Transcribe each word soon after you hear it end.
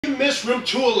you miss room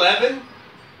 211?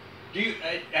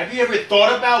 Have you ever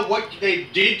thought about what they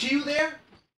did to you there?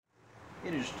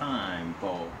 It is time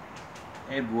for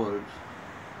Edward's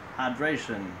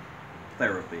hydration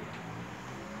therapy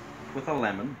with a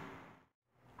lemon.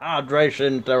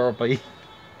 Hydration therapy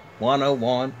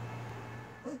 101.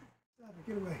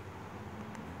 Get away.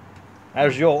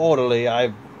 As your orderly,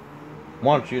 I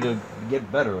want you to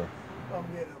get better.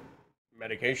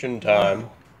 Medication time.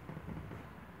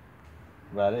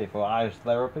 Ready for ice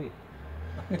therapy?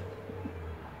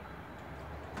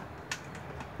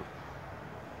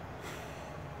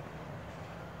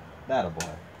 That a boy.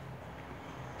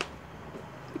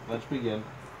 Let's begin.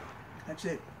 That's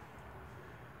it.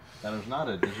 That is not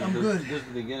it. This is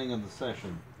the beginning of the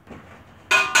session.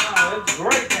 Oh, it's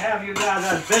great to have you guys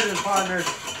as business partners.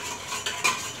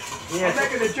 Yes. I'm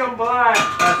making a jambalaya.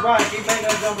 That's right, keep making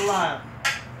that jambalaya.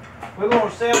 We're going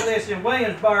to sell this in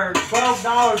Williamsburg, $12 a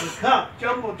cup.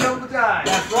 Jambalaya.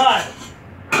 That's right.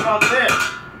 How about this?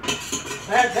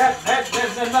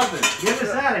 That's nothing. Get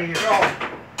this out of here.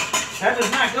 That does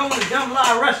not go in the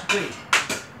Jambalaya Recipe.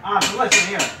 So listen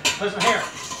here. Listen here.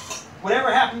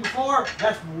 Whatever happened before,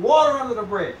 that's water under the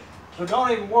bridge. So don't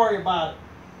even worry about it.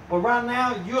 But right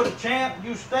now, you're the champ.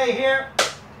 You stay here.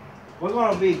 We're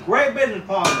going to be great business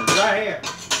partners right here.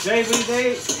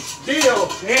 JVD, Deal.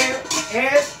 there,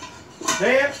 Ed,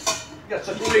 there. Got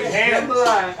some big hands.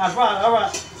 That's right, all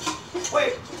right.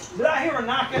 Wait, did I hear a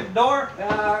knock at the door?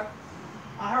 I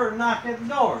heard a knock at the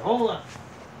door. Hold on.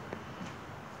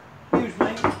 Excuse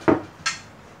me.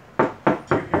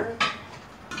 You hear it?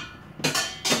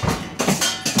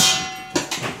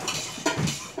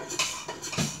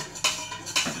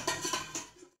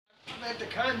 I'm at the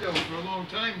condo for a long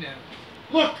time now.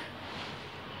 Look!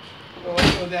 Oh,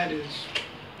 I know what that is.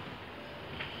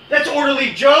 That's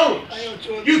Orderly Jones! I know it's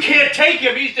all- You can't take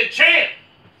him, he's the champ!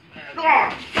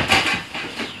 Ah!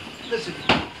 Listen,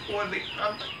 Orderly,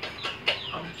 I'm the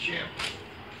champ.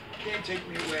 You can't take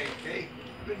me away, okay?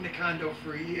 I've been in the condo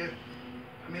for a year.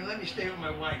 I mean, let me stay with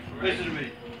my wife, all right? Listen to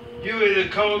me. You either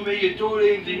come with me, you do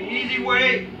things the easy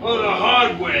way or the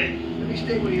hard way. Let me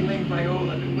stay with Elaine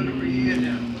Viola. I've been with her a year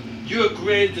now. You have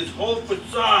created this whole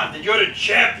facade that you're the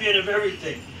champion of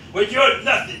everything. When you're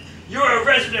nothing. You're a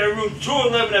resident of room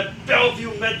 211 at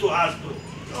Bellevue Mental Hospital.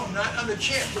 No, I'm not. I'm the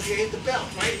champ. Look, you hit the belt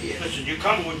right here. Listen, you're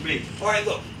coming with me. All right,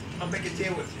 look. I'll make a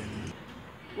deal with you.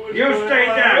 You stay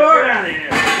down. Get out of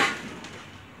here.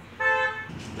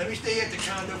 Let me stay at the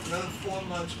condo for another 4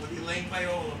 months with Elaine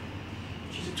Viola.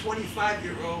 She's a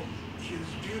 25-year-old. She's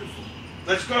beautiful.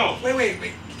 Let's go.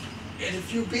 Wait. And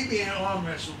if you beat me in an arm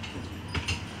wrestle,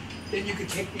 then you can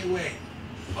take me away.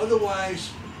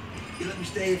 Otherwise, you let me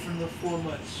stay here for another 4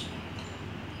 months.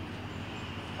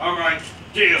 All right,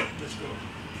 deal. Let's go.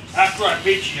 After I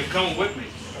beat you, you're coming with me.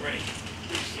 All right.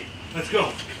 Let's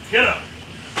go. Get up.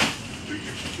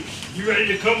 You ready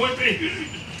to come with me?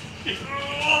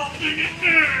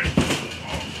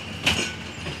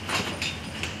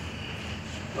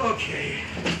 Okay.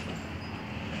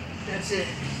 That's it.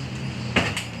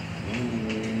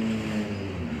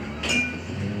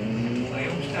 I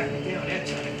almost knocked me down that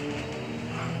time.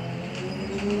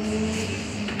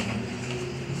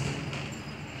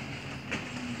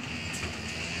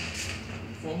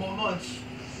 4 more months.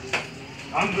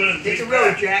 I'm gonna Hit be the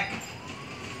road, back. Jack.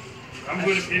 I'm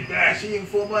gonna be I'll back. see you in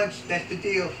 4 months. That's the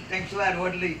deal. Thanks a lot,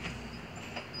 Orderly.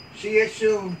 See you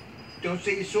soon. Don't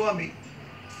say you saw me.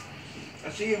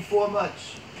 I'll see you in 4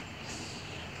 months.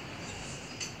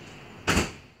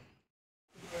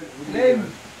 Elaine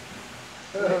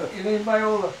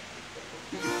Viola.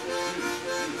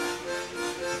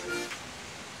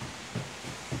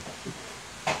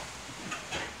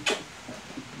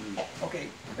 Okay.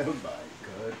 Bye.